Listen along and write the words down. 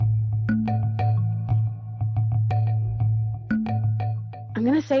I'm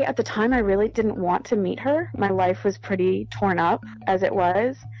going to say at the time I really didn't want to meet her. My life was pretty torn up as it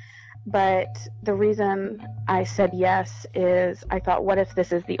was. But the reason I said yes is I thought, what if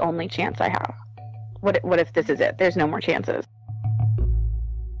this is the only chance I have? What if this is it? There's no more chances.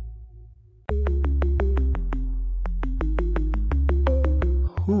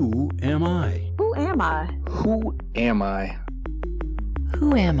 Who am I? Who am I? Who am I?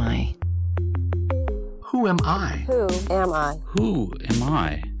 Who am I? Who am I? Who am I? Who am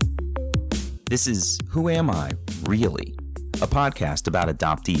I? This is Who Am I, Really? A podcast about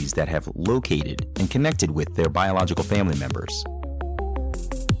adoptees that have located and connected with their biological family members.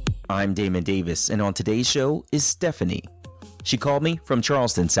 I'm Damon Davis, and on today's show is Stephanie. She called me from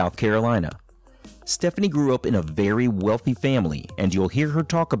Charleston, South Carolina. Stephanie grew up in a very wealthy family, and you'll hear her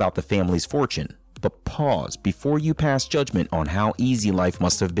talk about the family's fortune. But pause before you pass judgment on how easy life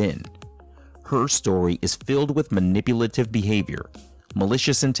must have been. Her story is filled with manipulative behavior,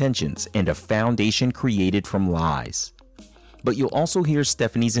 malicious intentions, and a foundation created from lies. But you'll also hear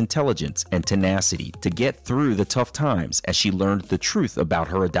Stephanie's intelligence and tenacity to get through the tough times as she learned the truth about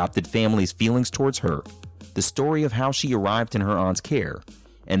her adopted family's feelings towards her, the story of how she arrived in her aunt's care,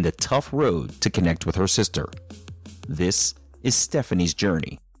 and the tough road to connect with her sister. This is Stephanie's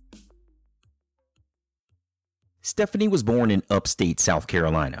journey. Stephanie was born in upstate South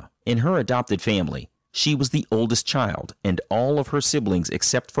Carolina. In her adopted family, she was the oldest child, and all of her siblings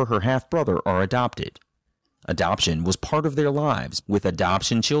except for her half-brother are adopted. Adoption was part of their lives, with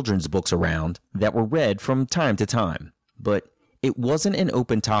adoption children's books around that were read from time to time. But it wasn't an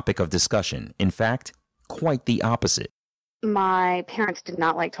open topic of discussion. In fact, quite the opposite. My parents did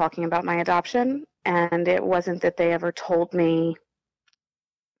not like talking about my adoption, and it wasn't that they ever told me,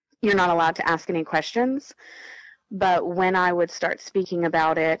 you're not allowed to ask any questions. But when I would start speaking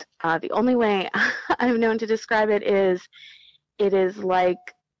about it, the only way I've known to describe it is like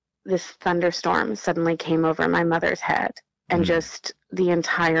this thunderstorm suddenly came over my mother's head, and just the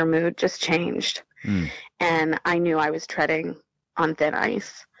entire mood just changed. And I knew I was treading on thin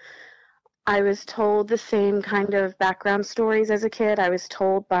ice. I was told the same kind of background stories as a kid. I was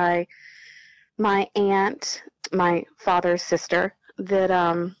told by my aunt, my father's sister, that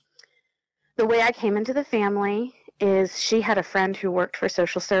the way I came into the family is she had a friend who worked for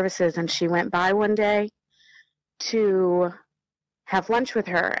social services, and she went by one day to have lunch with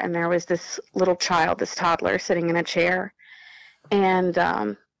her, and there was this little child, this toddler, sitting in a chair,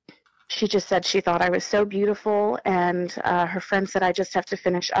 and she just said she thought I was so beautiful, and her friend said, I just have to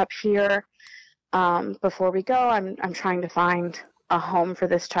finish up here before we go. I'm trying to find a home for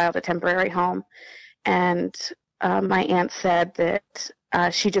this child, a temporary home. And my aunt said that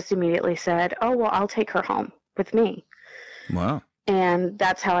she just immediately said, oh, well, I'll take her home with me. Wow. And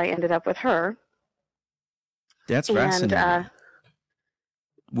that's how I ended up with her. That's fascinating.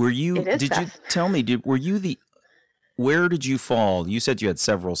 Were you where did you fall? You said you had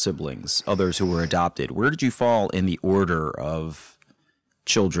several siblings, others who were adopted. Where did you fall in the order of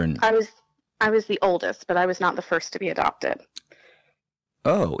children? I was the oldest, but I was not the first to be adopted.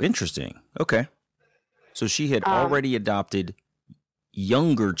 Oh, interesting. Okay. So she had already adopted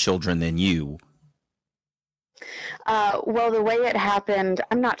younger children than you. Well, the way it happened,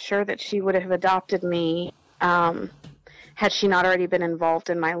 I'm not sure that she would have adopted me had she not already been involved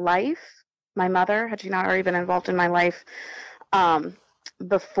in my life. My mother, had she not already been involved in my life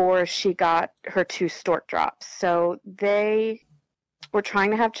before she got her 2 stork drops. So they were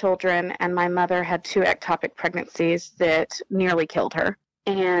trying to have children, and my mother had 2 ectopic pregnancies that nearly killed her.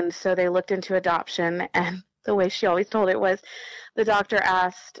 And so they looked into adoption, and the way she always told it was the doctor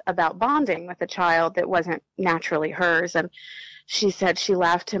asked about bonding with a child that wasn't naturally hers, and she said she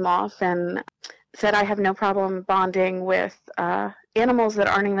laughed him off and said, I have no problem bonding with animals that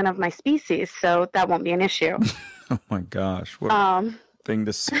aren't even of my species, so that won't be an issue. Oh my gosh, what a thing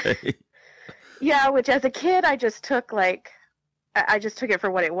to say. Yeah, which as a kid I just took it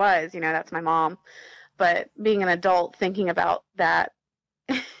for what it was, that's my mom. But being an adult thinking about that,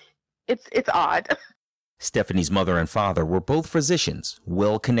 it's odd. Stephanie's mother and father were both physicians,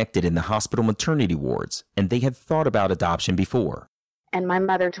 well connected in the hospital maternity wards, and they had thought about adoption before. And my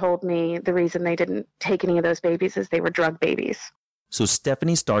mother told me the reason they didn't take any of those babies is they were drug babies. So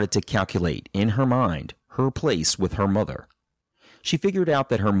Stephanie started to calculate, in her mind, her place with her mother. She figured out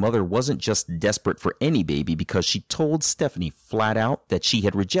that her mother wasn't just desperate for any baby because she told Stephanie flat out that she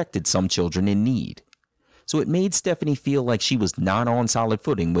had rejected some children in need. So it made Stephanie feel like she was not on solid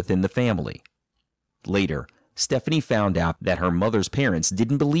footing within the family. Later, Stephanie found out that her mother's parents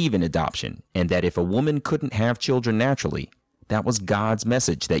didn't believe in adoption, and that if a woman couldn't have children naturally, that was God's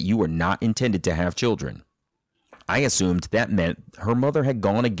message that you were not intended to have children. I assumed that meant her mother had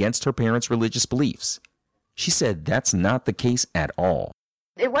gone against her parents' religious beliefs. She said that's not the case at all.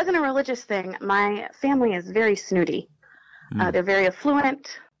 It wasn't a religious thing. My family is very snooty. They're very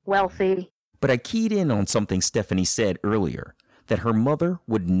affluent, wealthy. But I keyed in on something Stephanie said earlier, that her mother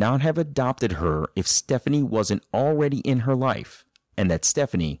would not have adopted her if Stephanie wasn't already in her life, and that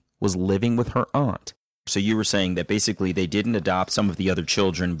Stephanie was living with her aunt. So you were saying that basically they didn't adopt some of the other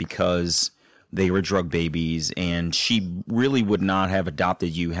children because they were drug babies, and she really would not have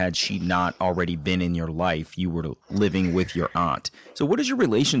adopted you had she not already been in your life. You were living with your aunt. So what is your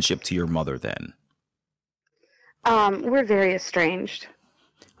relationship to your mother then? We're very estranged.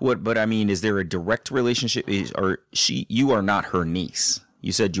 But I mean, is there a direct relationship? You are not her niece.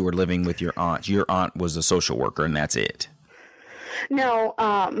 You said you were living with your aunt. Your aunt was a social worker, and that's it. No,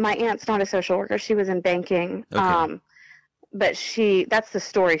 my aunt's not a social worker. She was in banking. Okay. But that's the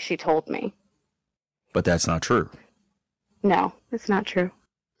story she told me. But that's not true. No, it's not true.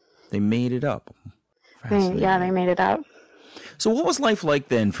 They made it up. They made it up. So what was life like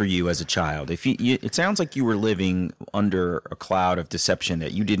then for you as a child? It sounds like you were living under a cloud of deception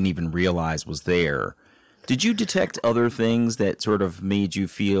that you didn't even realize was there. Did you detect other things that sort of made you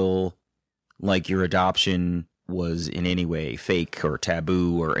feel like your adoption was in any way fake or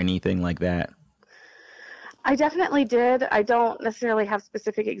taboo or anything like that? I definitely did. I don't necessarily have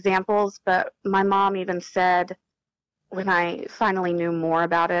specific examples, but my mom even said when I finally knew more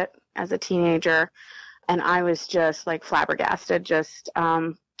about it as a teenager, and I was just like flabbergasted, just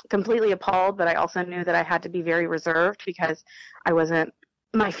completely appalled, but I also knew that I had to be very reserved because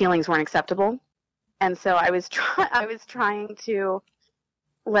my feelings weren't acceptable. And so I was trying to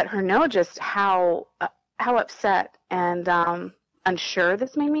let her know just how upset and unsure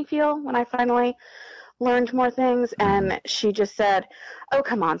this made me feel when I finally learned more things. And she just said, "Oh,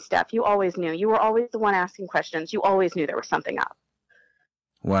 come on, Steph, you always knew. You were always the one asking questions. You always knew there was something up."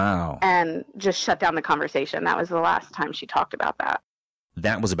 Wow. And just shut down the conversation. That was the last time she talked about that.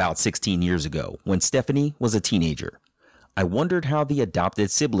 That was about 16 years ago, when Stephanie was a teenager. I wondered how the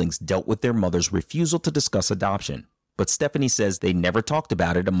adopted siblings dealt with their mother's refusal to discuss adoption, but Stephanie says they never talked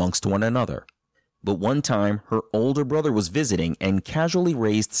about it amongst one another. But one time, her older brother was visiting and casually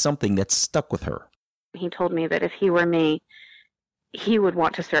raised something that stuck with her. He told me that if he were me, he would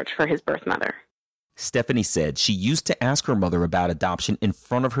want to search for his birth mother. Stephanie said she used to ask her mother about adoption in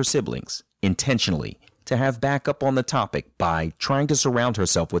front of her siblings, intentionally, to have backup on the topic by trying to surround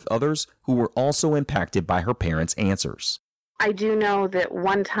herself with others who were also impacted by her parents' answers. I do know that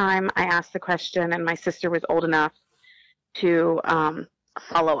one time I asked the question and my sister was old enough to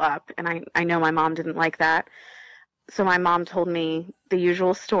follow up, and I know my mom didn't like that. So my mom told me the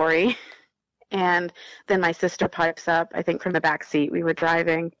usual story, and then my sister pipes up, I think from the back seat. We were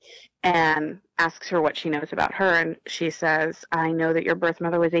driving, and asks her what she knows about her, and she says, "I know that your birth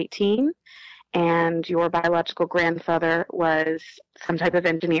mother was 18 and your biological grandfather was some type of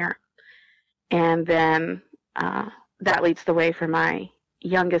engineer." And then that leads the way for my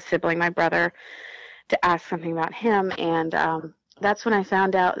youngest sibling, my brother, to ask something about him. And that's when I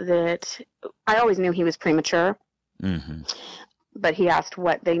found out that I always knew he was premature, but he asked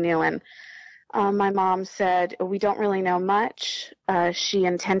what they knew, and my mom said, "We don't really know much. She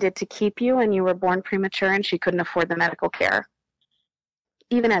intended to keep you, and you were born premature, and she couldn't afford the medical care."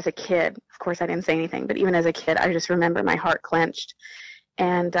 Even as a kid, of course I didn't say anything, but even as a kid, I just remember my heart clenched.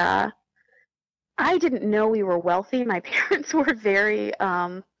 And I didn't know we were wealthy. My parents were very,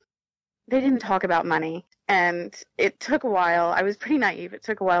 they didn't talk about money. And it took a while. I was pretty naive. It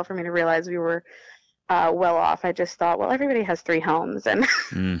took a while for me to realize we were well off. I just thought, well, everybody has 3 homes and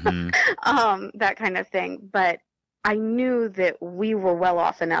that kind of thing. But I knew that we were well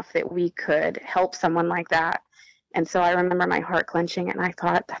off enough that we could help someone like that. And so I remember my heart clenching, and I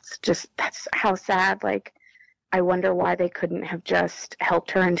thought, that's how sad. Like, I wonder why they couldn't have just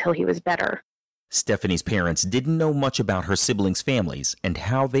helped her until he was better. Stephanie's parents didn't know much about her siblings' families and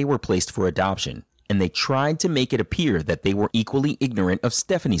how they were placed for adoption, and they tried to make it appear that they were equally ignorant of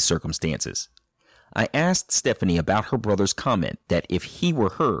Stephanie's circumstances. I asked Stephanie about her brother's comment that if he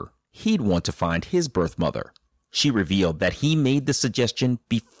were her, he'd want to find his birth mother. She revealed that he made the suggestion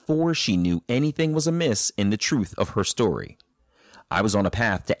before she knew anything was amiss in the truth of her story. I was on a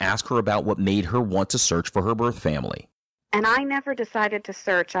path to ask her about what made her want to search for her birth family. And I never decided to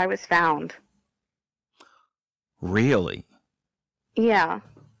search. I was found. Really? Yeah,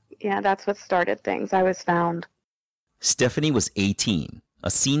 that's what started things. I was found. Stephanie was 18,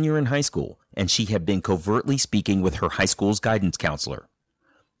 a senior in high school, and she had been covertly speaking with her high school's guidance counselor.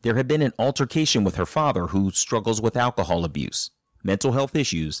 There had been an altercation with her father, who struggles with alcohol abuse, mental health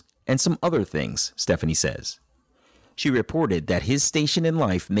issues, and some other things, Stephanie says. She reported that his station in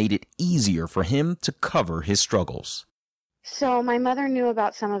life made it easier for him to cover his struggles. So my mother knew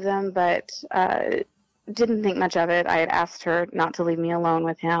about some of them, but didn't think much of it. I had asked her not to leave me alone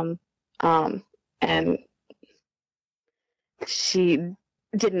with him, and she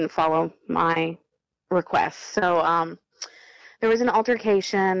didn't follow my request. So there was an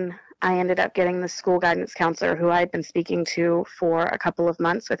altercation. I ended up getting the school guidance counselor, who I had been speaking to for a couple of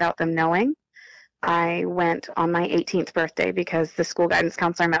months without them knowing. I went on my 18th birthday because the school guidance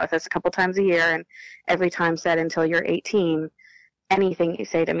counselor met with us a couple times a year, and every time said, until you're 18, anything you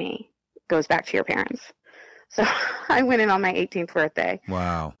say to me goes back to your parents. So I went in on my 18th birthday.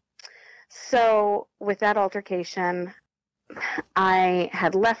 Wow. So with that altercation, I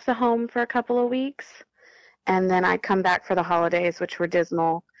had left the home for a couple of weeks, and then I'd come back for the holidays, which were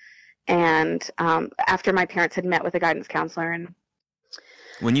dismal. And after my parents had met with a guidance counselor, and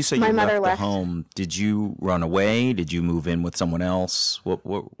when you say you my left mother the left home, did you run away? Did you move in with someone else? What?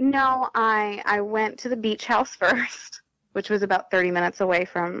 No, I went to the beach house first, which was about 30 minutes away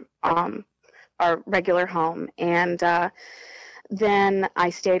from our regular home. And then I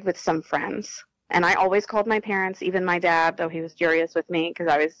stayed with some friends. And I always called my parents, even my dad, though he was furious with me because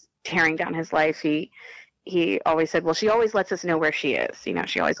I was tearing down his life. He always said, well, she always lets us know where she is. You know,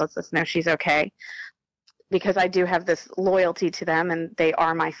 she always lets us know she's okay. Because I do have this loyalty to them, and they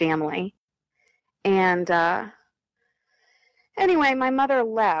are my family. And anyway, my mother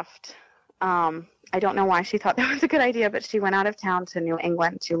left. I don't know why she thought that was a good idea, but she went out of town to New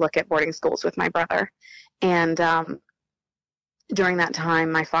England to look at boarding schools with my brother. And during that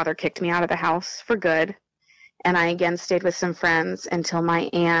time, my father kicked me out of the house for good. And I again stayed with some friends until my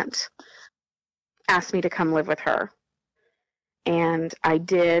aunt asked me to come live with her. And I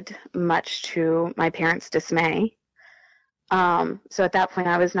did, much to my parents' dismay. So at that point,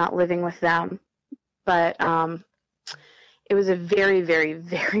 I was not living with them. But it was a very, very,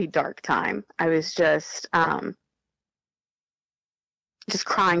 very dark time. I was just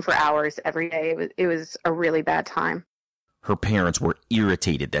crying for hours every day. It was a really bad time. Her parents were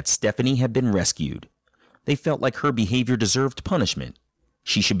irritated that Stephanie had been rescued. They felt like her behavior deserved punishment.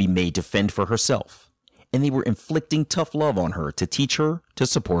 She should be made to fend for herself. And they were inflicting tough love on her to teach her to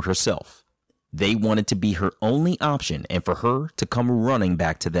support herself. They wanted to be her only option and for her to come running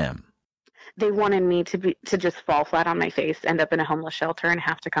back to them. They wanted me to just fall flat on my face, end up in a homeless shelter, and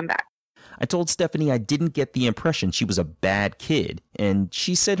have to come back. I told Stephanie I didn't get the impression she was a bad kid, and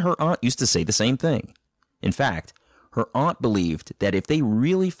she said her aunt used to say the same thing. In fact, her aunt believed that if they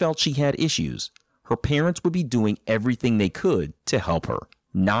really felt she had issues, her parents would be doing everything they could to help her,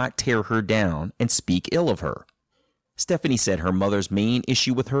 not tear her down and speak ill of her. Stephanie said her mother's main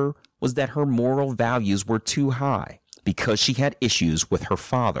issue with her was that her moral values were too high because she had issues with her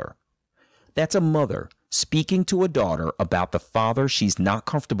father. That's a mother speaking to a daughter about the father she's not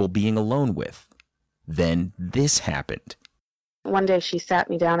comfortable being alone with. Then this happened. One day she sat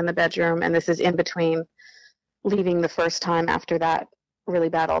me down in the bedroom, and this is in between leaving the first time after that really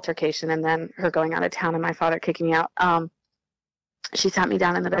bad altercation and then her going out of town and my father kicking me out. She sat me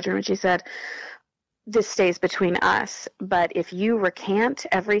down in the bedroom and she said, this stays between us, but if you recant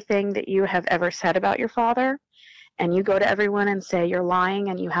everything that you have ever said about your father and you go to everyone and say you're lying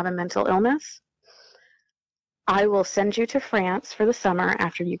and you have a mental illness, I will send you to France for the summer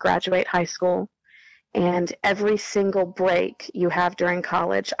after you graduate high school, and every single break you have during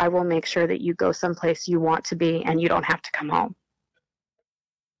college, I will make sure that you go someplace you want to be and you don't have to come home.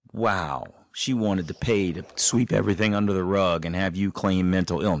 Wow. She wanted to pay to sweep everything under the rug and have you claim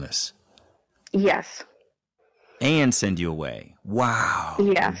mental illness. Yes. And send you away. Wow.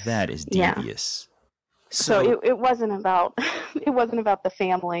 Yes. That is devious. Yeah. So it wasn't about the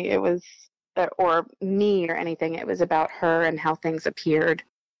family. It was or me or anything. It was about her and how things appeared.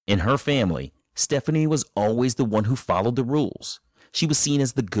 In her family, Stephanie was always the one who followed the rules. She was seen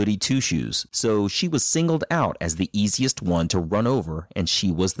as the goody two-shoes, so she was singled out as the easiest one to run over, and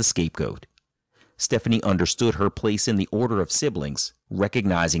she was the scapegoat. Stephanie understood her place in the order of siblings,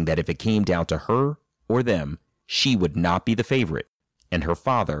 recognizing that if it came down to her or them, she would not be the favorite, and her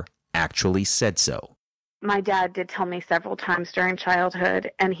father actually said so. My dad did tell me several times during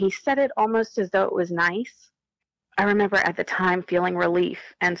childhood, and he said it almost as though it was nice. I remember at the time feeling relief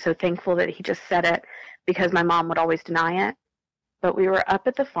and so thankful that he just said it because my mom would always deny it. But we were up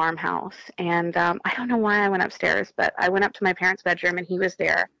at the farmhouse, and I don't know why I went upstairs, but I went up to my parents' bedroom, and he was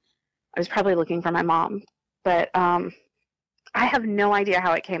there. I was probably looking for my mom, but I have no idea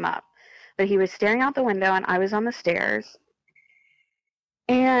how it came up. But he was staring out the window, and I was on the stairs.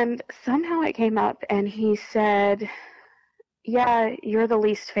 And somehow it came up, and he said, yeah, you're the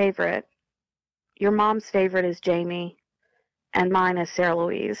least favorite. Your mom's favorite is Jamie, and mine is Sarah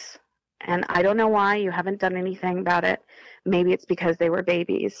Louise. And I don't know why you haven't done anything about it. Maybe it's because they were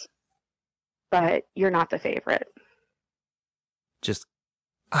babies. But you're not the favorite.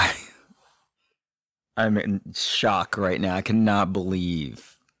 I'm in shock right now. I cannot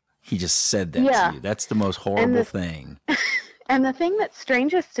believe he just said that to you. That's the most horrible thing. And the thing that's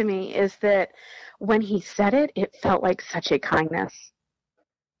strangest to me is that when he said it, it felt like such a kindness.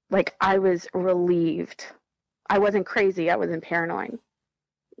 Like, I was relieved. I wasn't crazy. I wasn't paranoid.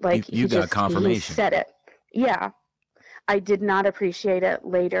 Like, you got confirmation. He said it. Yeah. I did not appreciate it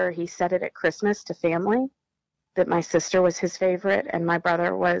later. He said it at Christmas to family, that my sister was his favorite and my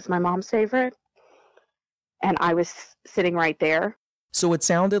brother was my mom's favorite. And I was sitting right there. So it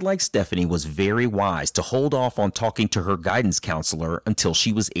sounded like Stephanie was very wise to hold off on talking to her guidance counselor until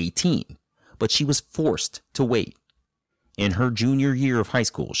she was 18, but she was forced to wait. In her junior year of high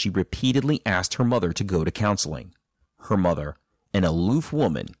school, she repeatedly asked her mother to go to counseling. Her mother, an aloof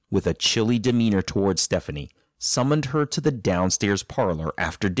woman with a chilly demeanor towards Stephanie, summoned her to the downstairs parlor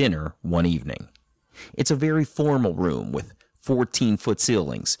after dinner one evening. It's a very formal room with 14-foot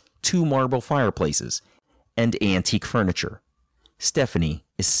ceilings, 2 marble fireplaces, and antique furniture. Stephanie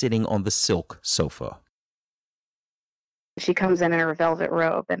is sitting on the silk sofa. She comes in her velvet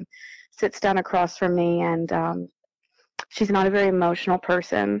robe and sits down across from me, and she's not a very emotional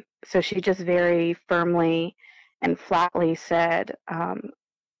person, so she just very firmly and flatly said,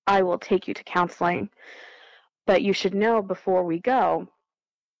 I will take you to counseling, but you should know before we go,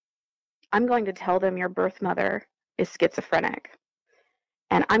 I'm going to tell them your birth mother is schizophrenic,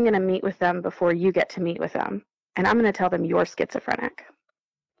 and I'm going to meet with them before you get to meet with them, and I'm going to tell them you're schizophrenic.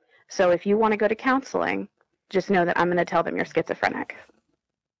 So if you want to go to counseling, just know that I'm going to tell them you're schizophrenic.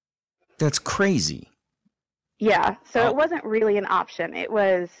 That's crazy. Yeah, so It wasn't really an option. It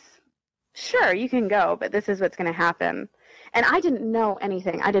was, sure, you can go, but this is what's going to happen. And I didn't know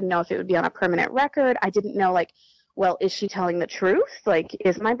anything. I didn't know if it would be on a permanent record. I didn't know, like, well, is she telling the truth? Like,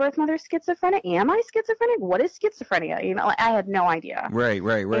 is my birth mother schizophrenic? Am I schizophrenic? What is schizophrenia? You know, like, I had no idea. Right.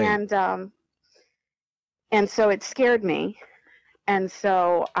 And so it scared me. And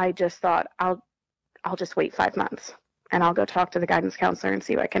so I just thought, I'll just wait 5 months and I'll go talk to the guidance counselor and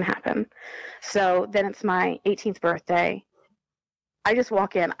see what can happen. So then it's my 18th birthday. I just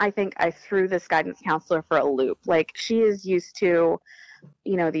walk in. I think I threw this guidance counselor for a loop. Like, she is used to,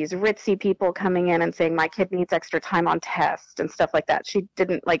 you know, these ritzy people coming in and saying, my kid needs extra time on tests and stuff like that. She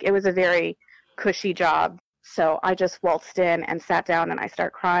didn't, like, it was a very cushy job. So I just waltzed in and sat down and I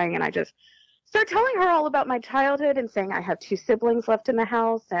start crying and I just start telling her all about my childhood and saying I have 2 siblings left in the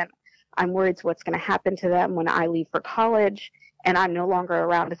house and I'm worried what's going to happen to them when I leave for college and I'm no longer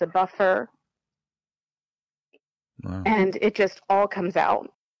around as a buffer. Wow. And it just all comes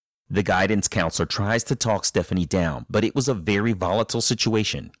out. The guidance counselor tries to talk Stephanie down, but it was a very volatile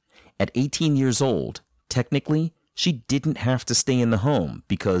situation. At 18 years old, technically, she didn't have to stay in the home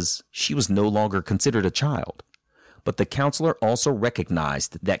because she was no longer considered a child. But the counselor also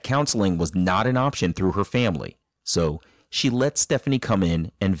recognized that counseling was not an option through her family, so she let Stephanie come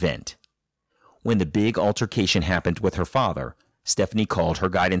in and vent. When the big altercation happened with her father, Stephanie called her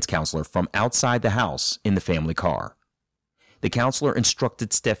guidance counselor from outside the house in the family car. The counselor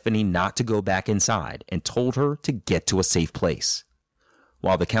instructed Stephanie not to go back inside and told her to get to a safe place.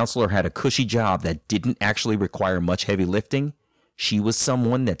 While the counselor had a cushy job that didn't actually require much heavy lifting, she was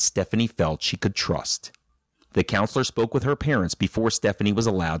someone that Stephanie felt she could trust. The counselor spoke with her parents before Stephanie was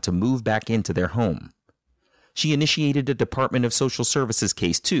allowed to move back into their home. She initiated a Department of Social Services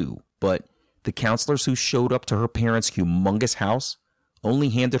case too, but the counselors who showed up to her parents' humongous house only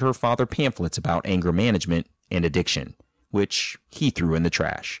handed her father pamphlets about anger management and addiction, which he threw in the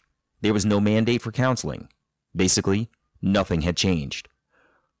trash. There was no mandate for counseling. Basically, nothing had changed.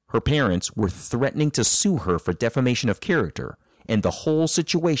 Her parents were threatening to sue her for defamation of character, and the whole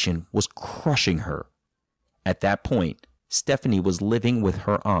situation was crushing her. At that point, Stephanie was living with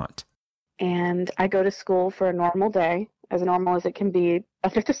her aunt. And I go to school for a normal day, as normal as it can be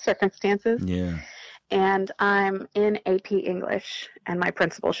under the circumstances. Yeah. And I'm in AP English, and my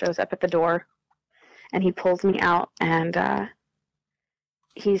principal shows up at the door, and he pulls me out, and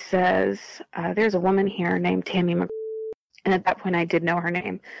he says, there's a woman here named Tammy McGraw. And at that point, I did know her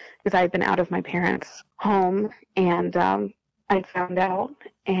name, because I had been out of my parents' home, and I found out,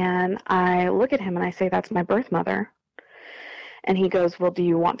 and I look at him, and I say, that's my birth mother. And he goes, well, do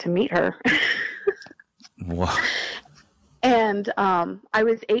you want to meet her? What? And I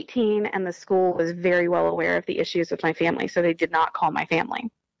was 18, and the school was very well aware of the issues with my family, so they did not call my family.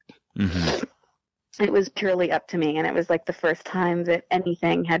 Mm-hmm. It was purely up to me, and it was like the first time that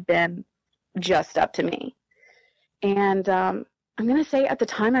anything had been just up to me. And I'm going to say at the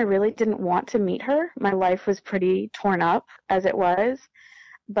time I really didn't want to meet her. My life was pretty torn up as it was.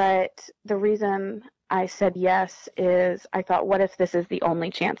 But the reason I said yes is I thought, what if this is the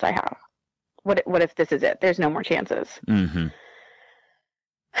only chance I have? What if this is it? There's no more chances. Mm-hmm.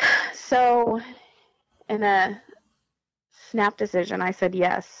 So in a snap decision, I said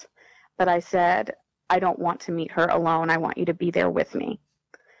yes. But I said, I don't want to meet her alone. I want you to be there with me.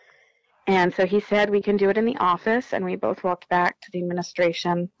 And so he said, we can do it in the office. And we both walked back to the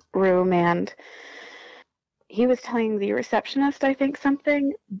administration room, and he was telling the receptionist, I think,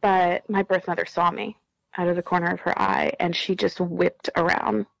 something, but my birth mother saw me out of the corner of her eye, and she just whipped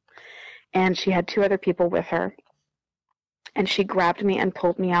around. And she had 2 other people with her. And she grabbed me and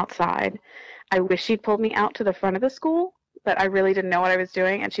pulled me outside. I wish she'd pulled me out to the front of the school, but I really didn't know what I was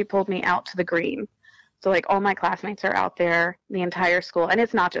doing, and she pulled me out to the green. So, like, all my classmates are out there, the entire school. And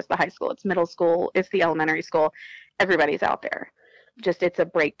it's not just the high school. It's middle school. It's the elementary school. Everybody's out there. Just, it's a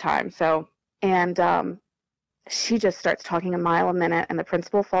break time. So, and she just starts talking a mile a minute, and the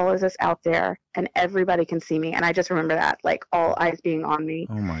principal follows us out there, and everybody can see me. And I just remember that, like, all eyes being on me.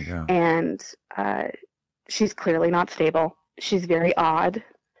 Oh, my God. And she's clearly not stable. She's very odd.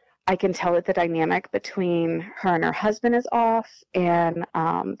 I can tell that the dynamic between her and her husband is off, and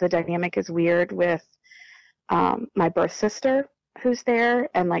the dynamic is weird with my birth sister who's there,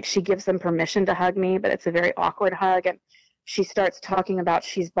 and like she gives them permission to hug me, but it's a very awkward hug. And she starts talking about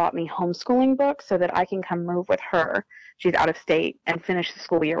she's bought me homeschooling books so that I can come move with her. She's out of state, and finish the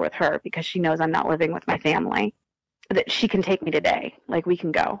school year with her because she knows I'm not living with my family. That she can take me today. Like, we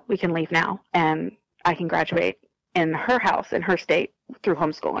can go. We can leave now, and I can graduate in her house, in her state, through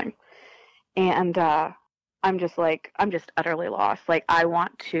homeschooling. And I'm just utterly lost. Like, I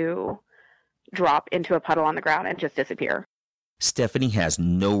want to drop into a puddle on the ground and just disappear. Stephanie has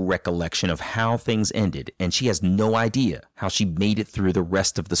no recollection of how things ended, and she has no idea how she made it through the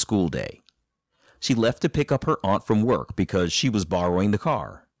rest of the school day. She left to pick up her aunt from work because she was borrowing the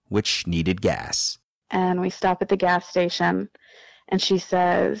car, which needed gas. And we stop at the gas station, and she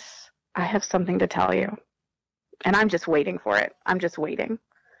says, I have something to tell you. And I'm just waiting for it. I'm just waiting.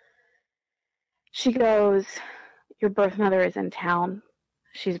 She goes, your birth mother is in town.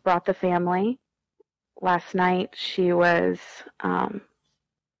 She's brought the family. Last night she was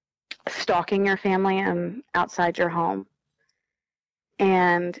stalking your family and outside your home.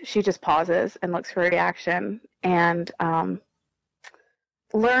 And she just pauses and looks for a reaction. And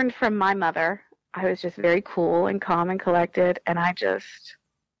learned from my mother, I was just very cool and calm and collected. And I just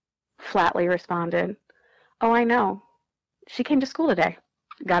flatly responded, oh, I know. She came to school today.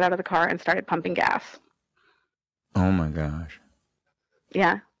 Got out of the car and started pumping gas. Oh, my gosh.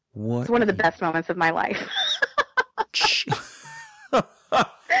 Yeah. What? It's one of the best moments of my life.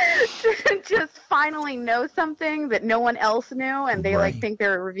 Just finally know something that no one else knew, and they like think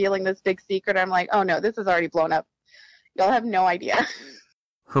they're revealing this big secret. I'm like, oh no, this is already blown up. Y'all have no idea.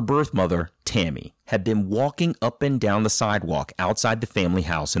 Her birth mother, Tammy, had been walking up and down the sidewalk outside the family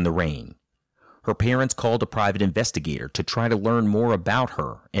house in the rain. Her parents called a private investigator to try to learn more about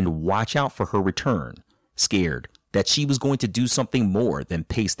her and watch out for her return, scared that she was going to do something more than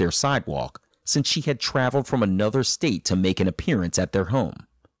pace their sidewalk since she had traveled from another state to make an appearance at their home.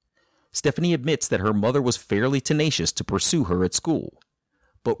 Stephanie admits that her mother was fairly tenacious to pursue her at school.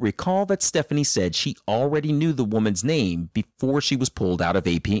 But recall that Stephanie said she already knew the woman's name before she was pulled out of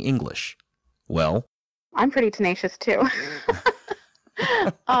AP English. Well, I'm pretty tenacious too.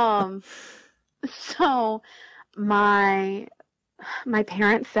 So my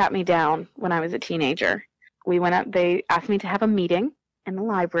parents sat me down when I was a teenager. We went up, they asked me to have a meeting in the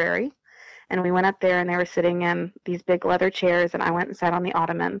library, and we went up there, and they were sitting in these big leather chairs, and I went and sat on the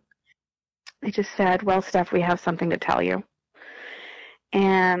ottoman. They just said, well, Steph, we have something to tell you.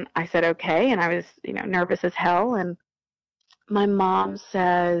 And I said, okay, and I was, nervous as hell, and my mom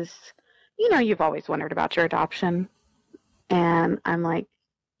says, you've always wondered about your adoption. And I'm like,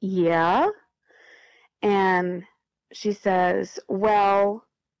 yeah. And she says, well,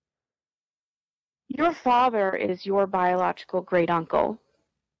 your father is your biological great uncle,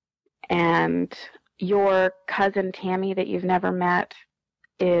 and your cousin Tammy that you've never met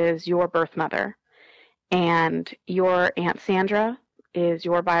is your birth mother, and your Aunt Sandra is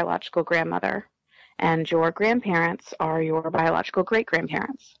your biological grandmother, and your grandparents are your biological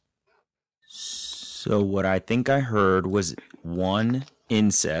great-grandparents. So what I think I heard was 1,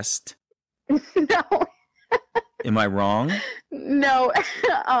 incest. No. Am I wrong? No.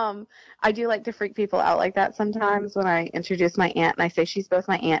 I do like to freak people out like that sometimes when I introduce my aunt and I say she's both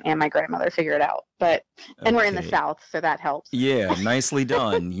my aunt and my grandmother. Figure it out. But and we're in the South, so that helps. Yeah, nicely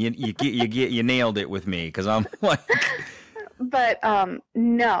done. You nailed it with me because I'm like. But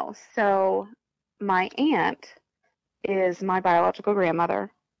no. So my aunt is my biological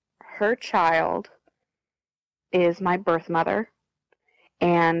grandmother. Her child is my birth mother,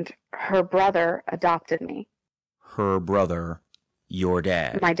 and her brother adopted me. Her brother, your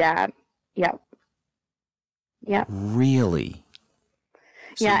dad. My dad. Yep. Really?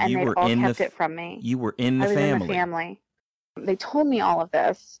 So yeah, and they all kept it from me. You were in the family. I was in the family. They told me all of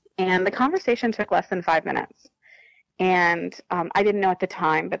this, and the conversation took less than 5 minutes. And I didn't know at the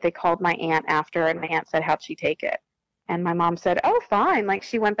time, but they called my aunt after, and my aunt said, how'd she take it? And my mom said, oh, fine. Like,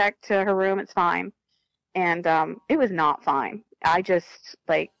 she went back to her room. It's fine. And it was not fine. I just,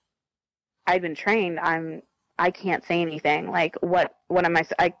 like, I'd been trained. I can't say anything. Like, what am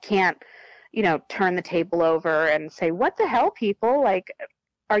I can't, turn the table over and say, what the hell, people? Like,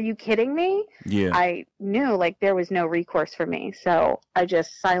 are you kidding me? Yeah. I knew, like, there was no recourse for me. So I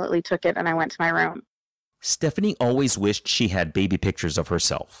just silently took it and I went to my room. Stephanie always wished she had baby pictures of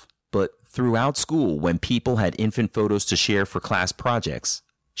herself. But throughout school, when people had infant photos to share for class projects,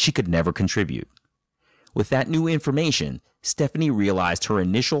 she could never contribute. With that new information, Stephanie realized her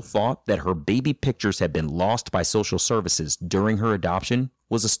initial thought that her baby pictures had been lost by social services during her adoption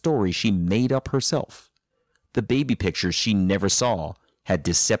was a story she made up herself. The baby pictures she never saw had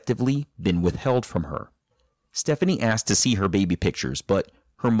deceptively been withheld from her. Stephanie asked to see her baby pictures, but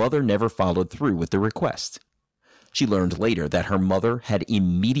her mother never followed through with the request. She learned later that her mother had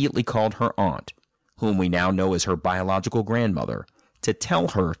immediately called her aunt, whom we now know as her biological grandmother, to tell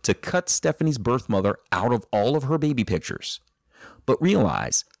her to cut Stephanie's birth mother out of all of her baby pictures. But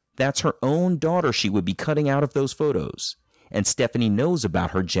realize that's her own daughter she would be cutting out of those photos, and Stephanie knows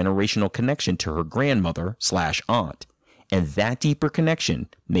about her generational connection to her grandmother/aunt, and that deeper connection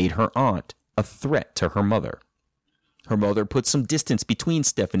made her aunt a threat to her mother. Her mother put some distance between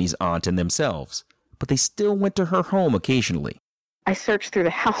Stephanie's aunt and themselves, but they still went to her home occasionally. I searched through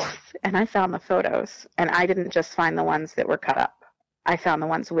the house and I found the photos, and I didn't just find the ones that were cut up. I found the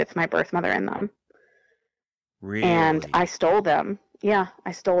ones with my birth mother in them. Really? And I stole them. Yeah,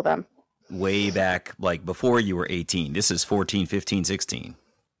 I stole them. Way back, like before you were 18. This is 14, 15, 16.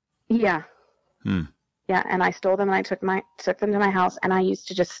 Yeah. Yeah, and I stole them and I took them to my house, and I used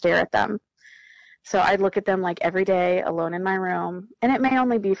to just stare at them. So I'd look at them like every day alone in my room, and it may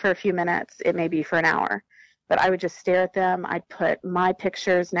only be for a few minutes. It may be for an hour, but I would just stare at them. I'd put my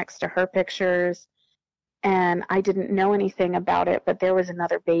pictures next to her pictures, and I didn't know anything about it, but there was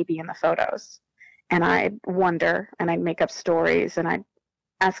another baby in the photos, and I'd wonder, and I'd make up stories, and I'd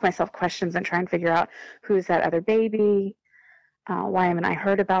ask myself questions and try and figure out who's that other baby, why haven't I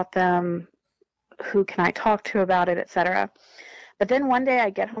heard about them, who can I talk to about it, etc. But then one day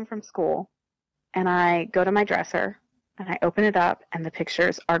I get home from school, and I go to my dresser, and I open it up, and the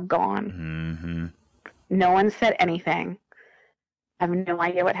pictures are gone. Mm-hmm. No one said anything. I have no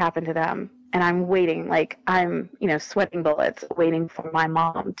idea what happened to them. And I'm waiting, like I'm, sweating bullets, waiting for my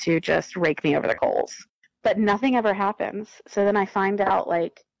mom to just rake me over the coals. But nothing ever happens. So then I find out,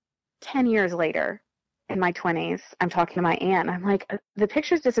 like, 10 years later, in my 20s, I'm talking to my aunt. I'm like, the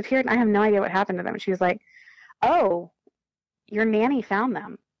pictures disappeared, and I have no idea what happened to them. She was like, oh, your nanny found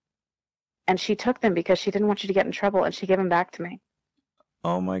them. And she took them because she didn't want you to get in trouble, and she gave them back to me.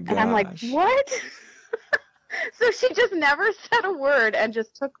 Oh, my gosh. And I'm like, what? So she just never said a word and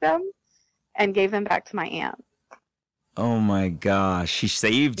just took them and gave them back to my aunt. Oh, my gosh. She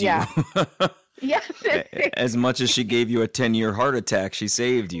saved you. Yeah. Yes. As much as she gave you a 10-year heart attack, she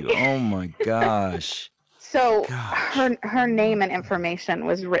saved you. Oh, my gosh. So her name and information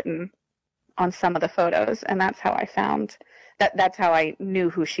was written on some of the photos, and that's how I found that's how I knew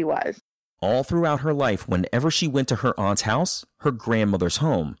who she was. All throughout her life, whenever she went to her aunt's house, her grandmother's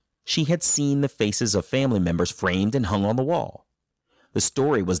home, she had seen the faces of family members framed and hung on the wall. The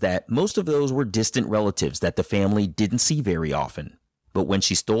story was that most of those were distant relatives that the family didn't see very often. But when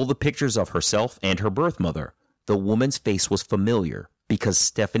she stole the pictures of herself and her birth mother, the woman's face was familiar because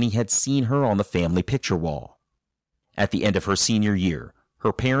Stephanie had seen her on the family picture wall. At the end of her senior year,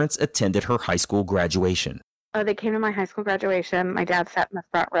 her parents attended her high school graduation. They came to my high school graduation. My dad sat in the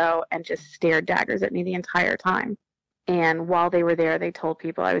front row and just stared daggers at me the entire time. And while they were there, they told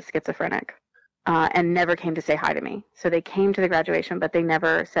people I was schizophrenic and never came to say hi to me. So they came to the graduation, but they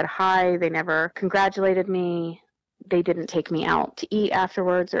never said hi. They never congratulated me. They didn't take me out to eat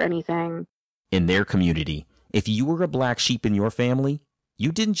afterwards or anything. In their community, if you were a black sheep in your family,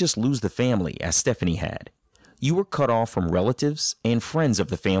 you didn't just lose the family, as Stephanie had. you were cut off from relatives and friends of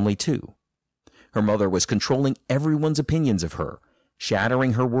the family, too. Her mother was controlling everyone's opinions of her,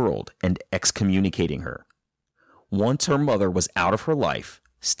 shattering her world and excommunicating her. Once her mother was out of her life,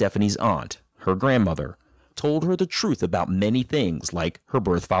 Stephanie's aunt, her grandmother, told her the truth about many things like her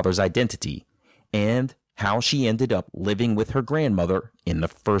birth father's identity and how she ended up living with her grandmother in the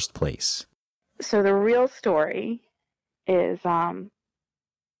first place. So the real story is I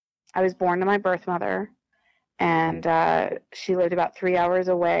was born to my birth mother, and she lived about 3 hours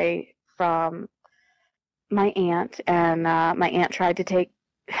away from my aunt, and my aunt tried to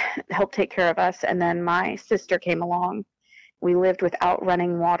help take care of us, and then my sister came along. We lived without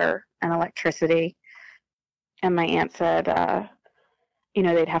running water and electricity, and my aunt said,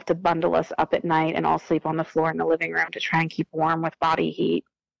 they'd have to bundle us up at night and all sleep on the floor in the living room to try and keep warm with body heat.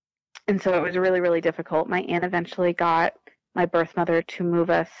 And so it was really, really difficult. My aunt eventually got my birth mother to move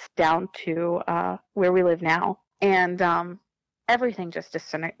us down to where we live now, and everything just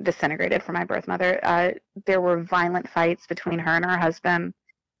disintegrated for my birth mother. There were violent fights between her and her husband,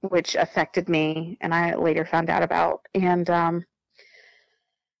 which affected me, and I later found out about. And,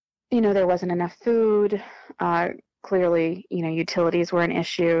 there wasn't enough food. Clearly, utilities were an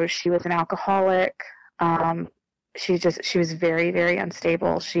issue. She was an alcoholic. She was very, very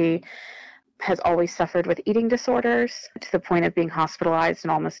unstable. She has always suffered with eating disorders to the point of being hospitalized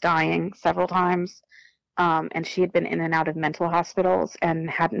and almost dying several times. And she had been in and out of mental hospitals and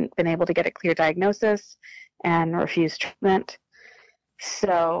hadn't been able to get a clear diagnosis and refused treatment.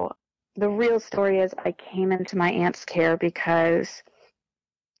 So the real story is I came into my aunt's care because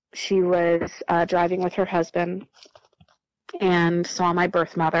she was driving with her husband and saw my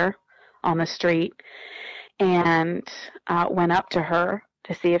birth mother on the street and went up to her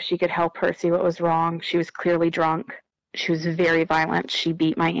to see if she could help her see what was wrong. She was clearly drunk. She was very violent. She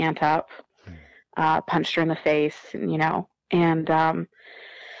beat my aunt up. Punched her in the face, and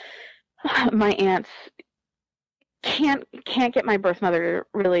my aunt can't get my birth mother to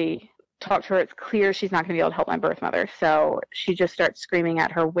really talk to her. It's clear she's not going to be able to help my birth mother, so she just starts screaming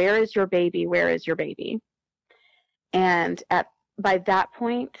at her, "Where is your baby? Where is your baby?" And by that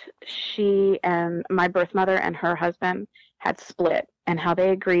point, she and my birth mother and her husband had split, and how they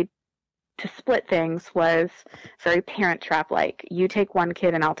agreed to split things was very Parent Trap-like. You take one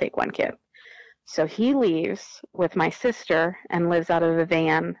kid and I'll take one kid. So he leaves with my sister and lives out of a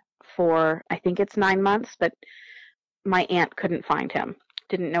van for, I think it's 9 months, but my aunt couldn't find him,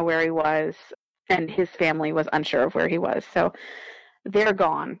 didn't know where he was, and his family was unsure of where he was. So they're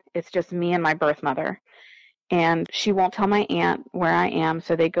gone. It's just me and my birth mother. And she won't tell my aunt where I am,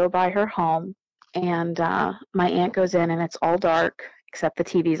 so they go by her home, and my aunt goes in, and it's all dark except the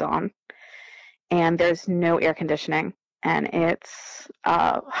TV's on, and there's no air conditioning. And it's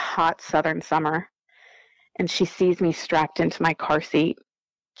a hot southern summer, and she sees me strapped into my car seat,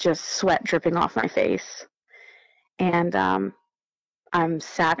 just sweat dripping off my face. And I'm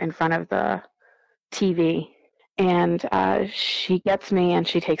sat in front of the TV, and she gets me and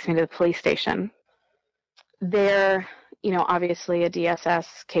she takes me to the police station. There, obviously a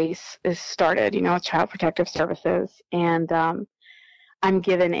DSS case is started, Child Protective Services, and I'm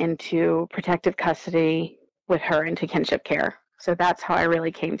given into protective custody with her into kinship care. So that's how I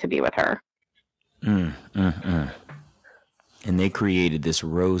really came to be with her. And they created this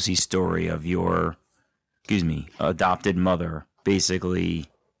rosy story of your, adopted mother basically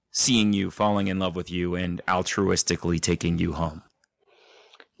seeing you, falling in love with you, and altruistically taking you home.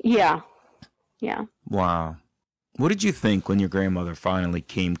 Yeah. Wow. What did you think when your grandmother finally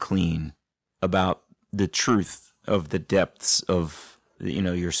came clean about the truth of the depths of,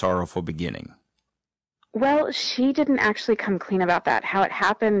 your sorrowful beginning? Well, she didn't actually come clean about that. How it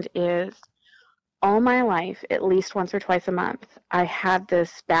happened is all my life, at least once or twice a month, I had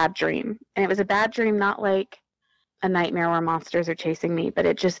this bad dream. And it was a bad dream, not like a nightmare where monsters are chasing me, but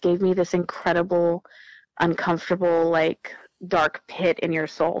it just gave me this incredible, uncomfortable, dark pit in your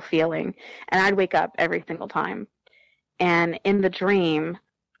soul feeling. And I'd wake up every single time. And in the dream,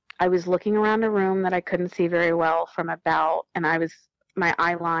 I was looking around a room that I couldn't see very well my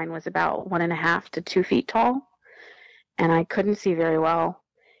eye line was about 1.5 to 2 feet tall, and I couldn't see very well.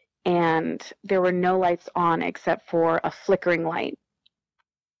 And there were no lights on except for a flickering light.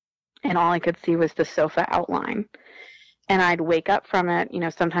 And all I could see was the sofa outline. And I'd wake up from it,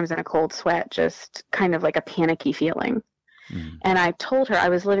 sometimes in a cold sweat, just kind of like a panicky feeling. Mm. And I told her, I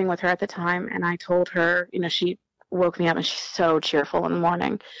was living with her at the time, and I told her, she woke me up and she's so cheerful in the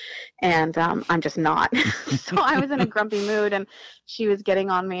morning, and I'm just not. So I was in a grumpy mood, and she was getting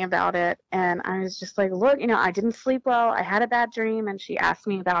on me about it, and I was just like, look, I didn't sleep well, I had a bad dream. And she asked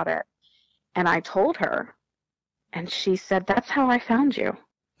me about it, and I told her, And she said, that's how I found you.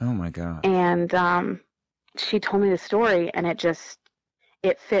 Oh, my God. And she told me the story, and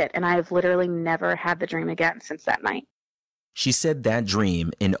it fit. And I have literally never had the dream again since that night. She said that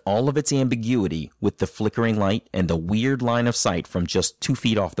dream, in all of its ambiguity, with the flickering light and the weird line of sight from just 2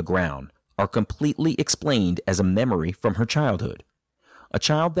 feet off the ground, are completely explained as a memory from her childhood. A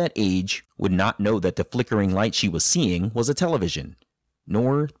child that age would not know that the flickering light she was seeing was a television,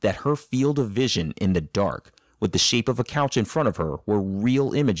 nor that her field of vision in the dark, with the shape of a couch in front of her, were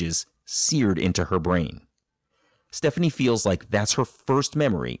real images seared into her brain. Stephanie feels like that's her first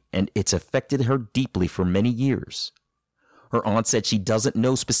memory, and it's affected her deeply for many years. Her aunt said she doesn't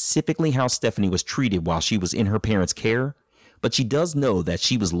know specifically how Stephanie was treated while she was in her parents' care, but she does know that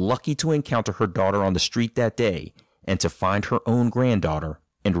she was lucky to encounter her daughter on the street that day and to find her own granddaughter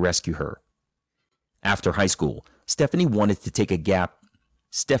and rescue her. After high school, Stephanie wanted to take a gap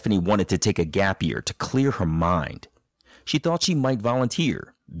year to clear her mind. She thought she might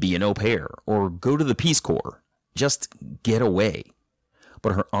volunteer, be an au pair, or go to the Peace Corps. Just get away.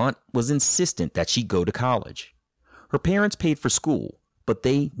 But her aunt was insistent that she go to college. Her parents paid for school, but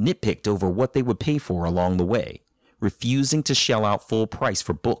they nitpicked over what they would pay for along the way, refusing to shell out full price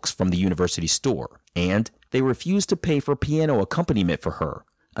for books from the university store, and they refused to pay for piano accompaniment for her,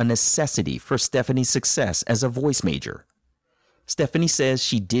 a necessity for Stephanie's success as a voice major. Stephanie says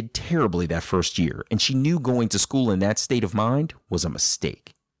she did terribly that first year, and she knew going to school in that state of mind was a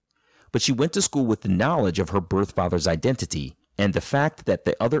mistake. But she went to school with the knowledge of her birth father's identity and the fact that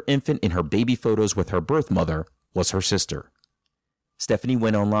the other infant in her baby photos with her birth mother was her sister. Stephanie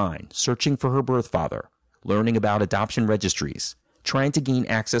went online, searching for her birth father, learning about adoption registries, trying to gain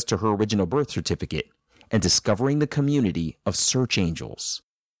access to her original birth certificate, and discovering the community of search angels.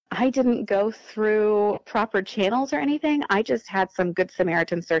 I didn't go through proper channels or anything. I just had some Good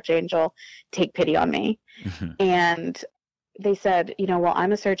Samaritan search angel take pity on me. Mm-hmm. And they said, well,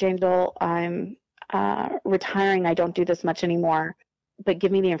 I'm a search angel. I'm retiring. I don't do this much anymore. But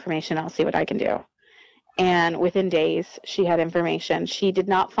give me the information. I'll see what I can do. And within days, she had information. She did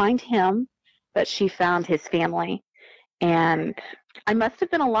not find him, but she found his family. And I must have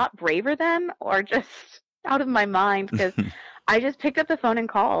been a lot braver then, or just out of my mind, because I just picked up the phone and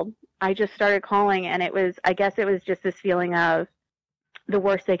called. I just started calling, and I guess it was just this feeling of the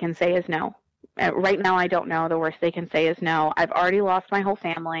worst they can say is no. Right now, I don't know. The worst they can say is no. I've already lost my whole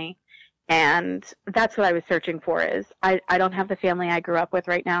family, and that's what I was searching for. Is I don't have the family I grew up with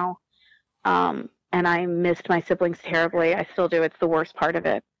right now, and I missed my siblings terribly. I still do. It's the worst part of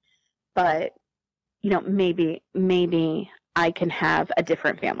it. But, maybe I can have a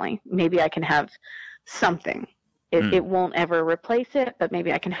different family. Maybe I can have something. It won't ever replace it, but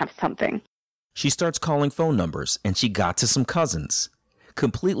maybe I can have something. She starts calling phone numbers, and she got to some cousins.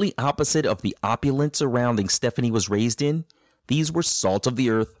 Completely opposite of the opulent surroundings Stephanie was raised in, these were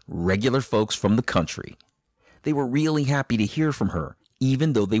salt-of-the-earth, regular folks from the country. They were really happy to hear from her,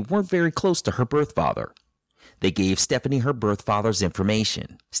 even though they weren't very close to her birth father. They gave Stephanie her birth father's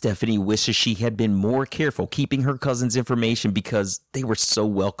information. Stephanie wishes she had been more careful keeping her cousin's information because they were so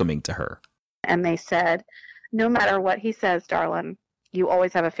welcoming to her. And they said, no matter what he says, darling, you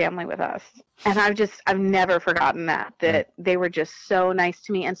always have a family with us. And I've never forgotten that they were just so nice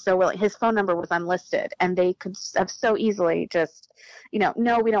to me and so willing. His phone number was unlisted, and they could have so easily just,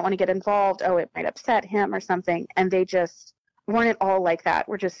 no, we don't want to get involved. Oh, it might upset him or something. And they just weren't at all like that.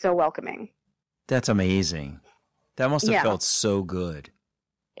 We're just so welcoming. That's amazing. That must have felt so good.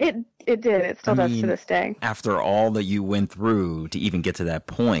 It did. It still does to this day. After all that you went through to even get to that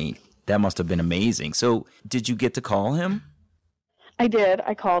point, that must have been amazing. So did you get to call him? I did.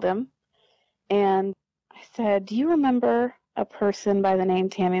 I called him, and I said, do you remember a person by the name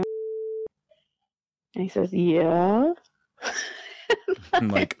Tammy? And he says, yeah. I'm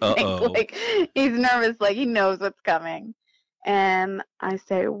like, uh-oh. Like, he's nervous, like he knows what's coming. And I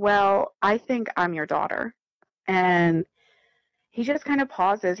say, well, I think I'm your daughter. And he just kind of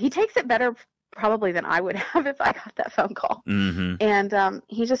pauses. He takes it better probably than I would have if I got that phone call. Mm-hmm. And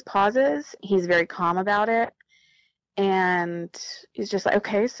he just pauses. He's very calm about it. And he's just like,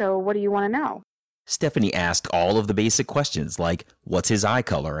 okay, so what do you want to know? Stephanie asked all of the basic questions like, what's his eye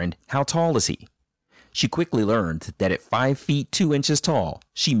color and how tall is he? She quickly learned that at 5 feet 2 inches tall,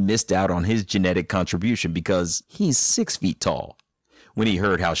 she missed out on his genetic contribution because he's 6 feet tall. When he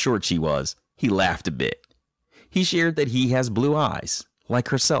heard how short she was, he laughed a bit. He shared that he has blue eyes, like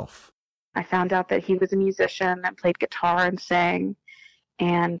herself. I found out that he was a musician and played guitar and sang.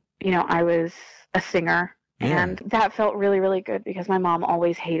 And, I was a singer. Yeah. And that felt really, really good because my mom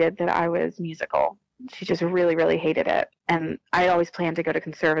always hated that I was musical. She just really, really hated it. And I always planned to go to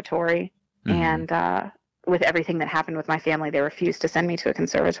conservatory. Mm-hmm. And with everything that happened with my family, they refused to send me to a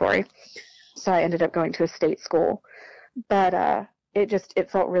conservatory. So I ended up going to a state school. But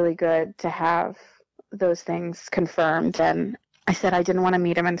it felt really good to have those things confirmed. And I said I didn't want to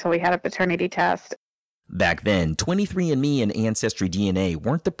meet him until we had a paternity test. Back then, 23andMe and Ancestry DNA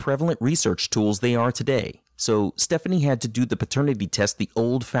weren't the prevalent research tools they are today. So Stephanie had to do the paternity test the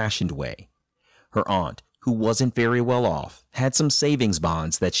old-fashioned way. Her aunt, who wasn't very well off, had some savings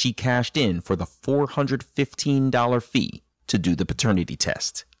bonds that she cashed in for the $415 fee to do the paternity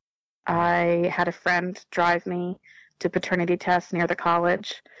test. I had a friend drive me to paternity tests near the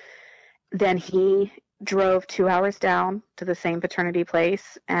college. Then he drove 2 hours down to the same paternity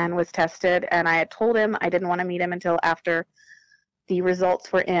place and was tested. And I had told him I didn't want to meet him until after the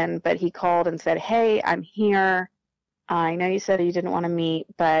results were in, but he called and said, "Hey, I'm here. I know you said you didn't want to meet,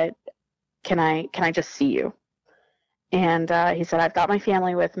 but can I just see you?" And he said, "I've got my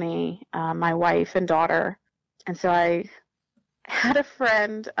family with me, my wife and daughter." And so I had a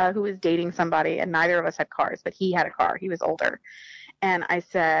friend who was dating somebody, and neither of us had cars, but he had a car. He was older. And I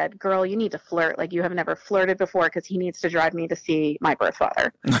said, "Girl, you need to flirt like you have never flirted before, because he needs to drive me to see my birth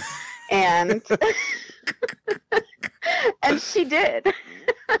father." And and she did.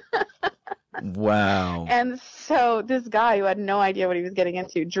 Wow. And so this guy who had no idea what he was getting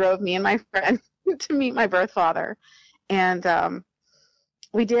into drove me and my friend to meet my birth father. And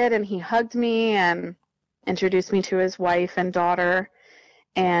we did, and he hugged me and introduced me to his wife and daughter.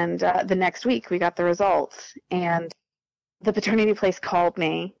 And the next week we got the results. And the paternity place called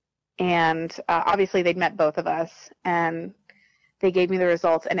me, and obviously they'd met both of us, and they gave me the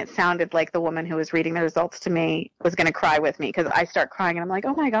results, and it sounded like the woman who was reading the results to me was going to cry with me, because I start crying, and I'm like,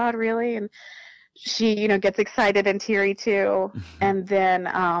 "Oh my God, really?" And she, gets excited and teary too. And then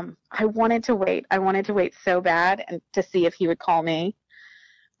I wanted to wait. I wanted to wait so bad and to see if he would call me,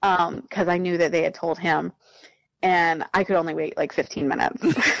 because I knew that they had told him. And I could only wait like 15 minutes.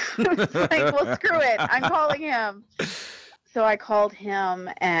 I was like, well, screw it. I'm calling him. So I called him,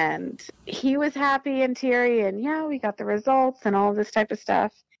 and he was happy and teary, and yeah, we got the results and all this type of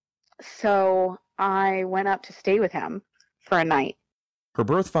stuff. So I went up to stay with him for a night. Her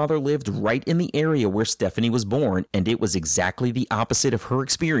birth father lived right in the area where Stephanie was born, and it was exactly the opposite of her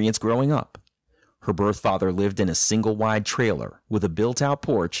experience growing up. Her birth father lived in a single-wide trailer with a built-out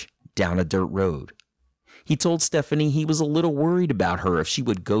porch down a dirt road. He told Stephanie he was a little worried about her if she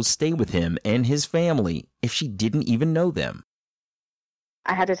would go stay with him and his family if she didn't even know them.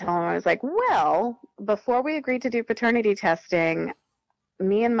 I had to tell him, I was like, well, before we agreed to do paternity testing,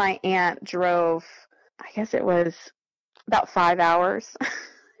 me and my aunt drove, I guess it was about 5 hours.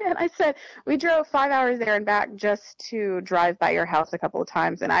 And I said, we drove 5 hours there and back just to drive by your house a couple of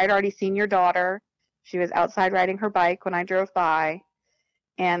times. And I had already seen your daughter. She was outside riding her bike when I drove by.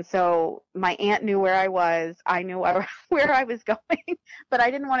 And so my aunt knew where I was. I knew where I was going. But I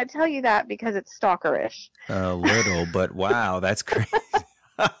didn't want to tell you that because it's stalkerish. A little, but wow, that's crazy.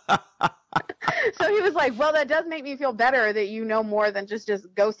 So he was like, well, that does make me feel better that you know more than just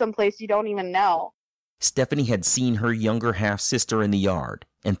go someplace you don't even know. Stephanie had seen her younger half-sister in the yard,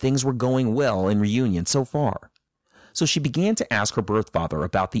 and things were going well in reunion so far. So she began to ask her birth father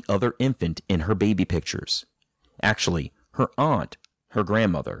about the other infant in her baby pictures. Actually, her aunt, her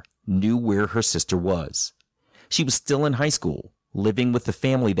grandmother, knew where her sister was. She was still in high school, living with the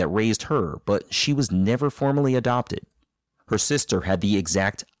family that raised her, but she was never formally adopted. Her sister had the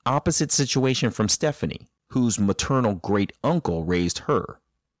exact opposite situation from Stephanie, whose maternal great-uncle raised her.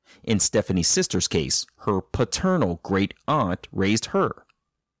 In Stephanie's sister's case, her paternal great-aunt raised her.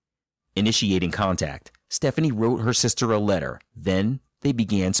 Initiating contact, Stephanie wrote her sister a letter. Then they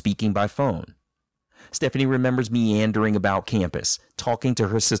began speaking by phone. Stephanie remembers meandering about campus, talking to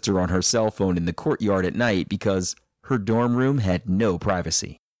her sister on her cell phone in the courtyard at night because her dorm room had no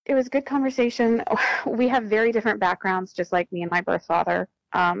privacy. It was good conversation. We have very different backgrounds, just like me and my birth father,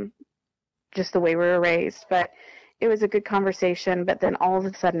 just the way we were raised. But it was a good conversation, but then all of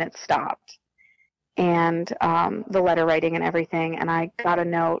a sudden it stopped. And the letter writing and everything, and I got a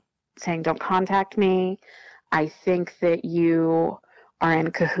note saying, don't contact me. I think that you are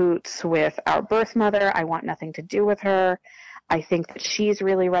in cahoots with our birth mother. I want nothing to do with her. I think that she's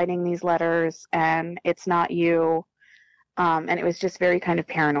really writing these letters, and it's not you. And it was just very kind of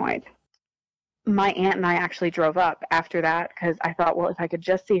paranoid. My aunt and I actually drove up after that because I thought, well, if I could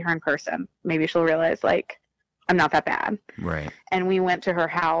just see her in person, maybe she'll realize, like, I'm not that bad. Right. And we went to her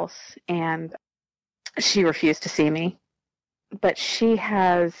house, and she refused to see me. But she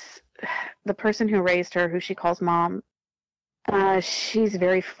has, the person who raised her, who she calls mom, she's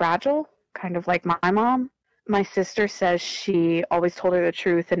very fragile, kind of like my mom. My sister says she always told her the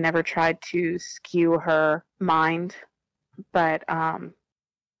truth and never tried to skew her mind. But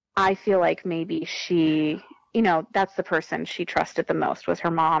I feel like maybe she, that's the person she trusted the most was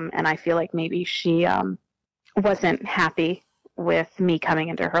her mom. And I feel like maybe she wasn't happy with me coming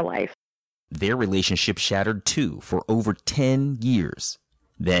into her life. Their relationship shattered too for over 10 years.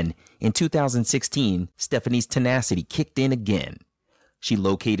 Then, in 2016, Stephanie's tenacity kicked in again. She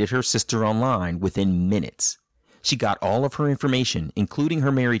located her sister online within minutes. She got all of her information, including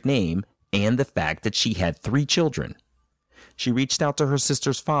her married name and the fact that she had 3 children. She reached out to her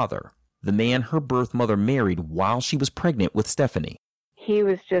sister's father, the man her birth mother married while she was pregnant with Stephanie. He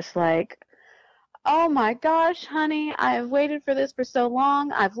was just like, "Oh my gosh, honey, I have waited for this for so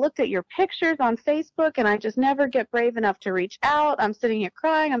long. I've looked at your pictures on Facebook and I just never get brave enough to reach out. I'm sitting here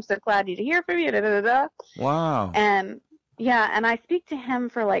crying. I'm so glad to hear from you." Da, da, da, da. Wow. And yeah, and I speak to him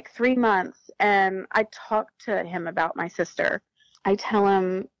for like 3 months and I talk to him about my sister. I tell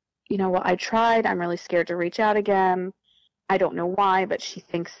him, what I tried. I'm really scared to reach out again. I don't know why, but she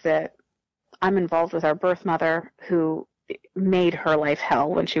thinks that I'm involved with our birth mother who made her life hell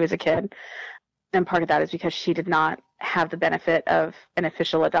when she was a kid. And part of that is because she did not have the benefit of an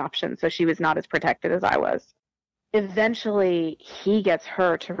official adoption, so she was not as protected as I was. Eventually, he gets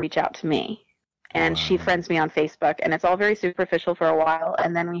her to reach out to me, and she friends me on Facebook, and it's all very superficial for a while,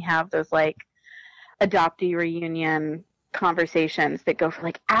 and then we have those, like, adoptee reunion conversations that go for,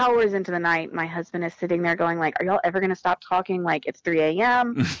 like, hours into the night. My husband is sitting there going, like, "Are y'all ever going to stop talking? Like, it's 3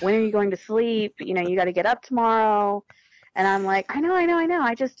 a.m. When are you going to sleep? You got to get up tomorrow." And I'm like, I know.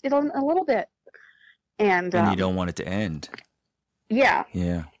 It'll a little bit. And you don't want it to end. Yeah.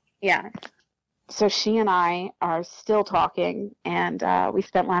 Yeah. Yeah. So she and I are still talking, and we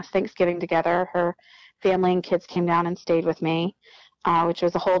spent last Thanksgiving together. Her family and kids came down and stayed with me, which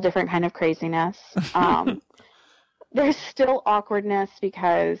was a whole different kind of craziness. There's still awkwardness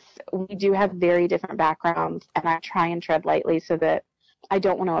because we do have very different backgrounds, and I try and tread lightly so that I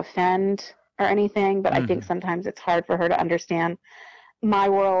don't want to offend or anything, but I think sometimes it's hard for her to understand my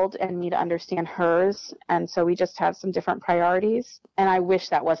world and me to understand hers, and so we just have some different priorities, and I wish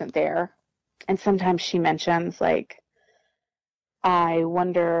that wasn't there. And sometimes she mentions, like, I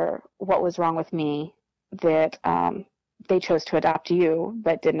wonder what was wrong with me that they chose to adopt you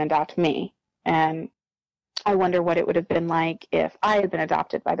but didn't adopt me, and I wonder what it would have been like if I had been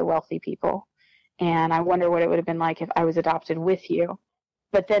adopted by the wealthy people, and I wonder what it would have been like if I was adopted with you.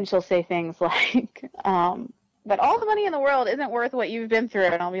 But then she'll say things like, but all the money in the world isn't worth what you've been through.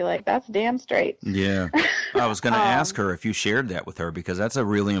 And I'll be like, that's damn straight. Yeah. I was going to ask her if you shared that with her, because that's a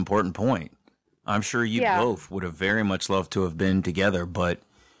really important point. I'm sure you both would have very much loved to have been together, but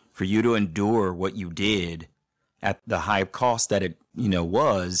for you to endure what you did at the high cost that it,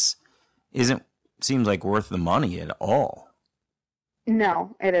 seems like worth the money at all.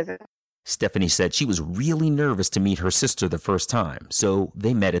 No, it isn't. Stephanie said she was really nervous to meet her sister the first time, so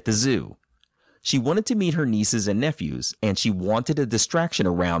they met at the zoo. She wanted to meet her nieces and nephews, and she wanted a distraction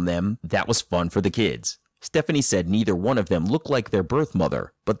around them that was fun for the kids. Stephanie said neither one of them looked like their birth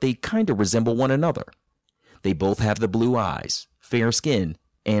mother, but they kind of resemble one another. They both have the blue eyes, fair skin,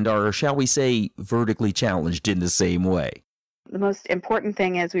 and are, shall we say, vertically challenged in the same way. The most important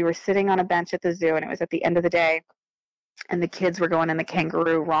thing is we were sitting on a bench at the zoo, and it was at the end of the day, and the kids were going in the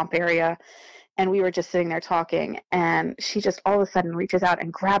kangaroo romp area, and we were just sitting there talking, and she just all of a sudden reaches out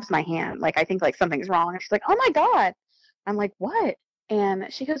and grabs my hand. Like, I think, like, something's wrong. And she's like, "Oh, my God." I'm like, "What?"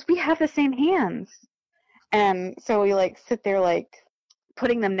 And she goes, "We have the same hands." And so we, like, sit there, like,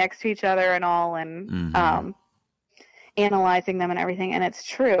 putting them next to each other and all, and analyzing them and everything. And it's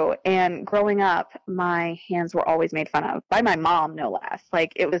true. And growing up, my hands were always made fun of by my mom, no less.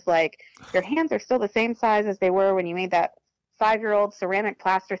 Like, it was like, your hands are still the same size as they were when you made that 5-year-old ceramic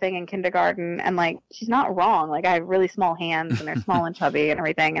plaster thing in kindergarten. And, like, she's not wrong. Like, I have really small hands, and they're small and chubby and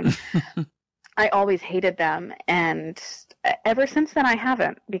everything. And I always hated them. And ever since then, I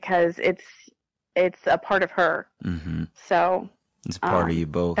haven't, because it's a part of her. So it's a part of you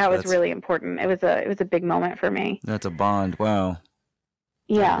both. That was really important. It was a big moment for me. That's a bond. Wow.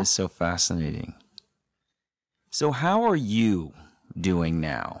 Yeah. That is so fascinating. So how are you doing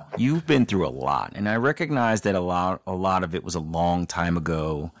now? You've been through a lot, and I recognize that a lot of it was a long time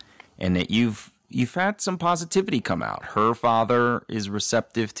ago, and that you've had some positivity come out. Her father is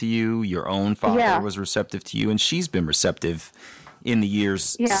receptive to you. Your own father was receptive to you, and she's been receptive in the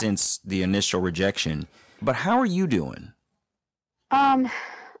years since the initial rejection. But how are you doing?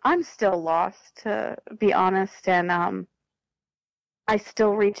 I'm still lost, to be honest, and I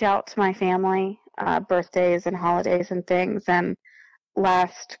still reach out to my family, birthdays and holidays and things. And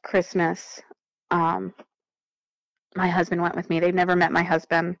last Christmas, My husband went with me. They've never met my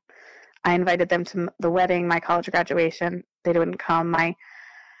husband. I invited them to the wedding, my college graduation. They didn't come. My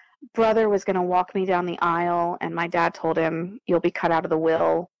brother was going to walk me down the aisle, and my dad told him, "You'll be cut out of the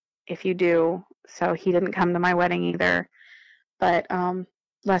will if you do." So he didn't come to my wedding either. But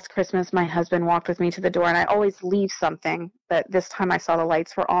last Christmas, my husband walked with me to the door, and I always leave something. But this time I saw the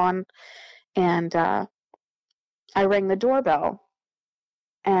lights were on, and I rang the doorbell,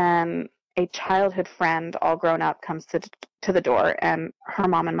 and a childhood friend, all grown up, comes to the door, and her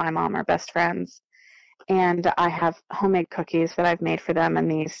mom and my mom are best friends. And I have homemade cookies that I've made for them in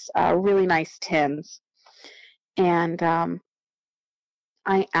these really nice tins. And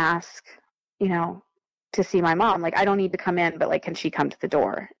I ask, to see my mom. Like, I don't need to come in, but like, can she come to the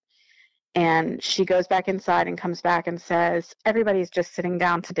door? And she goes back inside and comes back and says, everybody's just sitting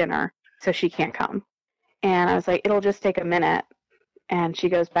down to dinner, so she can't come. And I was like, it'll just take a minute. And she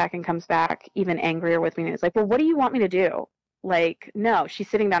goes back and comes back even angrier with me. And it's like, well, what do you want me to do? Like, no, she's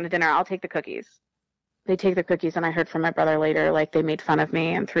sitting down to dinner. I'll take the cookies. They take the cookies, and I heard from my brother later, like, they made fun of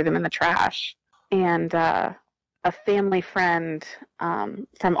me and threw them in the trash. And a family friend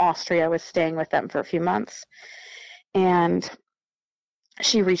from Austria was staying with them for a few months. And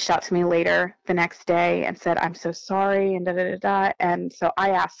she reached out to me later the next day and said, I'm so sorry, and da-da-da-da. And so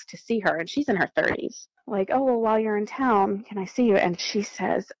I asked to see her, and she's in her 30s. Like, oh, well, while you're in town, can I see you? And she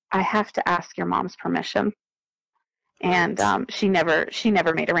says, I have to ask your mom's permission. And she never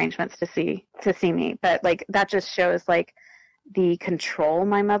made arrangements to see me. But like, that just shows like the control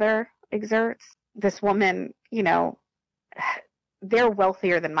my mother exerts. This woman, they're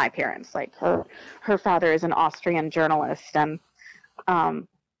wealthier than my parents. Like her father is an Austrian journalist and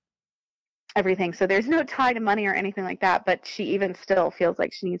everything. So there's no tie to money or anything like that. But she even still feels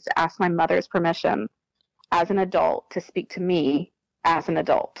like she needs to ask my mother's permission as an adult to speak to me as an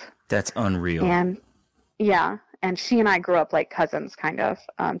adult. That's unreal. And yeah. And she and I grew up like cousins, kind of,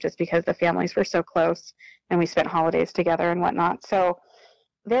 just because the families were so close and we spent holidays together and whatnot. So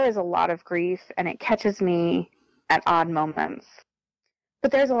there is a lot of grief, and it catches me at odd moments.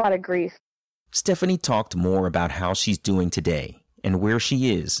 But there's a lot of grief. Stephanie talked more about how she's doing today and where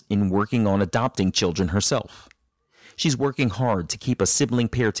she is in working on adopting children herself. She's working hard to keep a sibling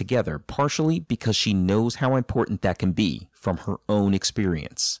pair together, partially because she knows how important that can be from her own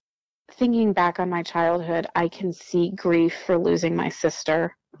experience. Thinking back on my childhood, I can see grief for losing my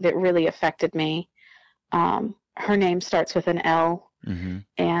sister that really affected me. Her name starts with an L. Mm-hmm.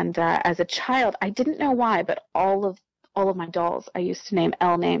 And as a child, I didn't know why, but all of my dolls I used to name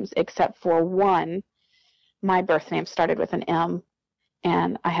L names, except for one. My birth name started with an M,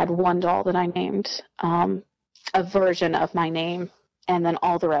 and I had one doll that I named a version of my name, and then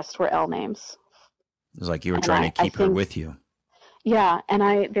all the rest were L names. It was like you were trying to keep her with you. Yeah,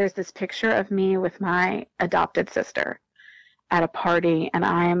 and there's this picture of me with my adopted sister at a party, and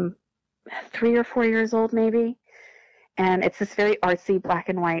I'm 3 or 4 years old maybe, and it's this very artsy black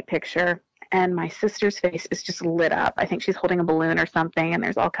and white picture, and my sister's face is just lit up. I think she's holding a balloon or something, and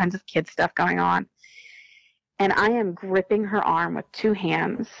there's all kinds of kid stuff going on, and I am gripping her arm with two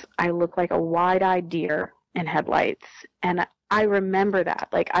hands. I look like a wide-eyed deer in headlights, and I remember that.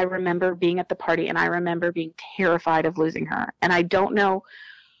 Like, I remember being at the party, and I remember being terrified of losing her. And I don't know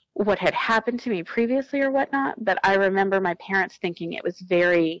what had happened to me previously or whatnot, but I remember my parents thinking it was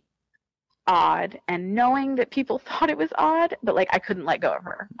very odd and knowing that people thought it was odd, but like, I couldn't let go of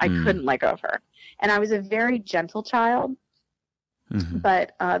her. I couldn't let go of her. And I was a very gentle child. Mm-hmm.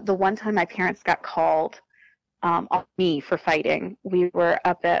 But the one time my parents got called on me for fighting, we were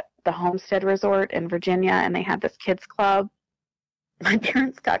up at the Homestead Resort in Virginia, and they had this kids club. My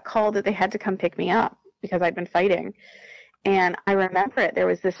parents got called that they had to come pick me up because I'd been fighting. And I remember it. There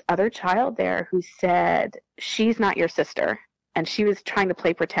was this other child there who said, she's not your sister. And she was trying to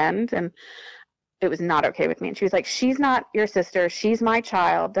play pretend, and it was not okay with me. And she was like, she's not your sister. She's my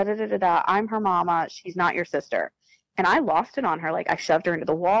child. Da-da-da-da-da. I'm her mama. She's not your sister. And I lost it on her. Like, I shoved her into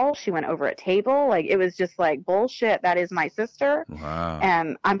the wall. She went over a table. Like, it was just like, bullshit. That is my sister. Wow.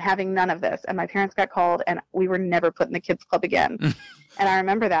 And I'm having none of this. And my parents got called, and we were never put in the kids club again. And I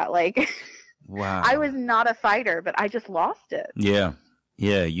remember that. Like, wow. I was not a fighter, but I just lost it. Yeah.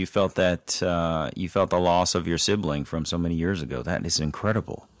 Yeah. You felt that, you felt the loss of your sibling from so many years ago. That is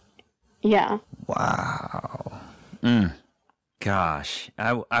incredible. Yeah. Wow. Gosh,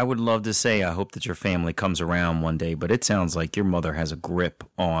 I would love to say I hope that your family comes around one day, but it sounds like your mother has a grip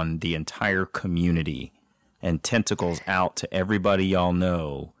on the entire community and tentacles out to everybody y'all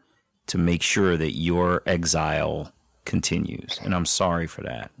know to make sure that your exile continues. And I'm sorry for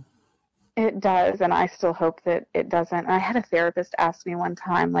that. It does, and I still hope that it doesn't. I had a therapist ask me one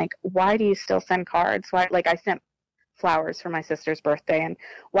time, like, why do you still send cards? Why? Like, I sent flowers for my sister's birthday. And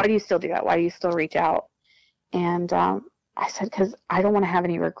why do you still do that? Why do you still reach out? And I said, because I don't want to have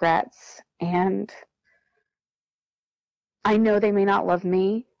any regrets. And I know they may not love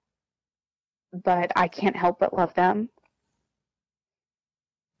me, but I can't help but love them.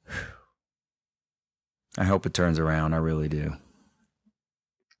 I hope it turns around. I really do.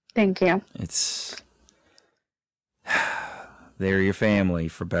 Thank you. They're your family,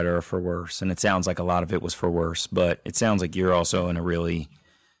 for better or for worse. And it sounds like a lot of it was for worse, but it sounds like you're also in a really,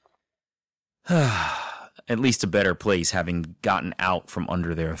 at least a better place, having gotten out from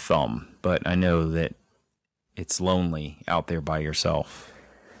under their thumb. But I know that it's lonely out there by yourself,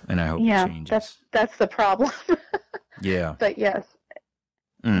 and I hope it changes. That's the problem. Yeah. But yes.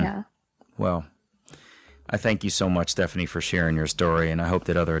 Yeah. Well, I thank you so much, Stephanie, for sharing your story, and I hope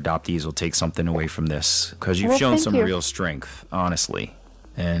that other adoptees will take something away from this, because you've shown some real strength, honestly.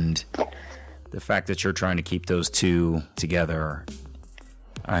 And the fact that you're trying to keep those two together,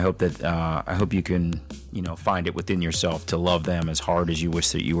 I hope you can, find it within yourself to love them as hard as you wish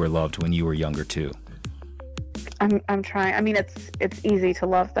that you were loved when you were younger too. I'm trying. I mean, it's easy to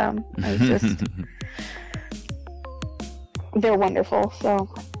love them. It's just they're wonderful.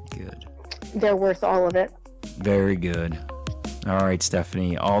 So good. They're worth all of it. Very good. All right,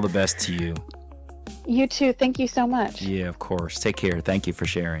 Stephanie. All the best to you. You too. Thank you so much. Yeah, of course. Take care. Thank you for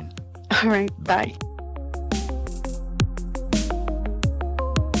sharing. All right. Bye.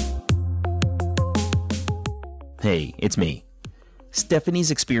 Hey, it's me.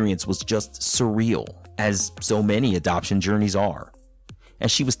 Stephanie's experience was just surreal, as so many adoption journeys are.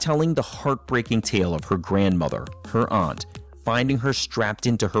 As she was telling the heartbreaking tale of her grandmother, her aunt, finding her strapped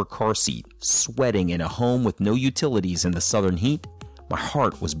into her car seat, sweating in a home with no utilities in the southern heat, my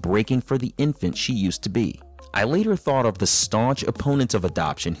heart was breaking for the infant she used to be. I later thought of the staunch opponents of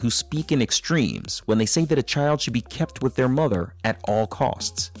adoption who speak in extremes when they say that a child should be kept with their mother at all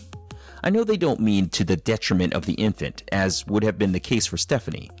costs. I know they don't mean to the detriment of the infant, as would have been the case for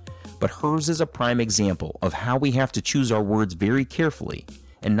Stephanie, but hers is a prime example of how we have to choose our words very carefully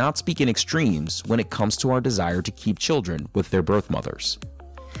and not speak in extremes when it comes to our desire to keep children with their birth mothers.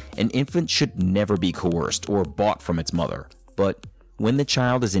 An infant should never be coerced or bought from its mother, but when the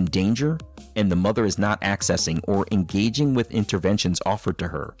child is in danger and the mother is not accessing or engaging with interventions offered to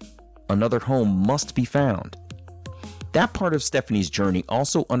her, another home must be found. That part of Stephanie's journey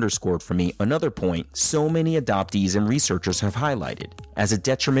also underscored for me another point so many adoptees and researchers have highlighted as a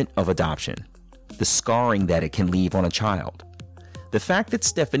detriment of adoption: the scarring that it can leave on a child. The fact that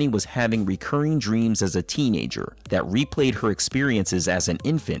Stephanie was having recurring dreams as a teenager that replayed her experiences as an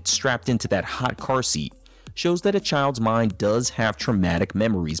infant strapped into that hot car seat shows that a child's mind does have traumatic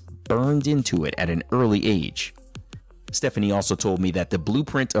memories burned into it at an early age. Stephanie also told me that the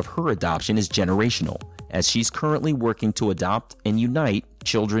blueprint of her adoption is generational, as she's currently working to adopt and unite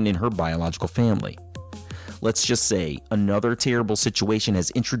children in her biological family. Let's just say another terrible situation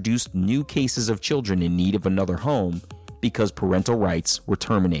has introduced new cases of children in need of another home because parental rights were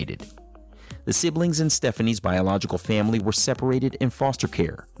terminated. The siblings in Stephanie's biological family were separated in foster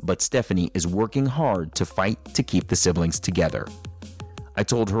care, but Stephanie is working hard to fight to keep the siblings together. I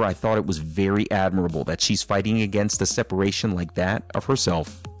told her I thought it was very admirable that she's fighting against a separation like that of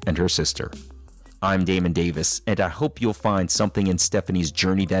herself and her sister. I'm Damon Davis, and I hope you'll find something in Stephanie's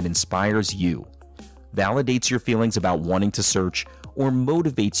journey that inspires you, validates your feelings about wanting to search, or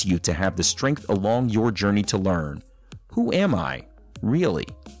motivates you to have the strength along your journey to learn, who am I, really?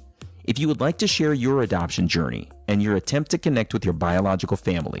 If you would like to share your adoption journey and your attempt to connect with your biological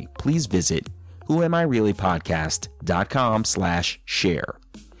family, please visit whoamireallypodcast.com/share.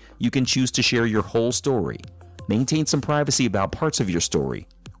 You can choose to share your whole story, maintain some privacy about parts of your story,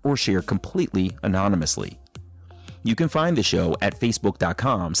 or share completely anonymously. You can find the show at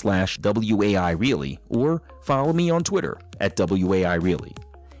facebook.com/WAIReally or follow me on Twitter at WAIReally.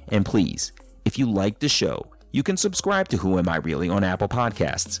 And please, if you like the show, you can subscribe to Who Am I Really on Apple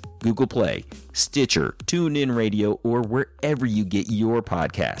Podcasts, Google Play, Stitcher, TuneIn Radio, or wherever you get your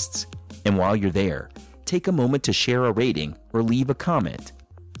podcasts. And while you're there, take a moment to share a rating or leave a comment.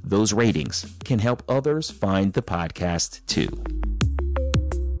 Those ratings can help others find the podcast too.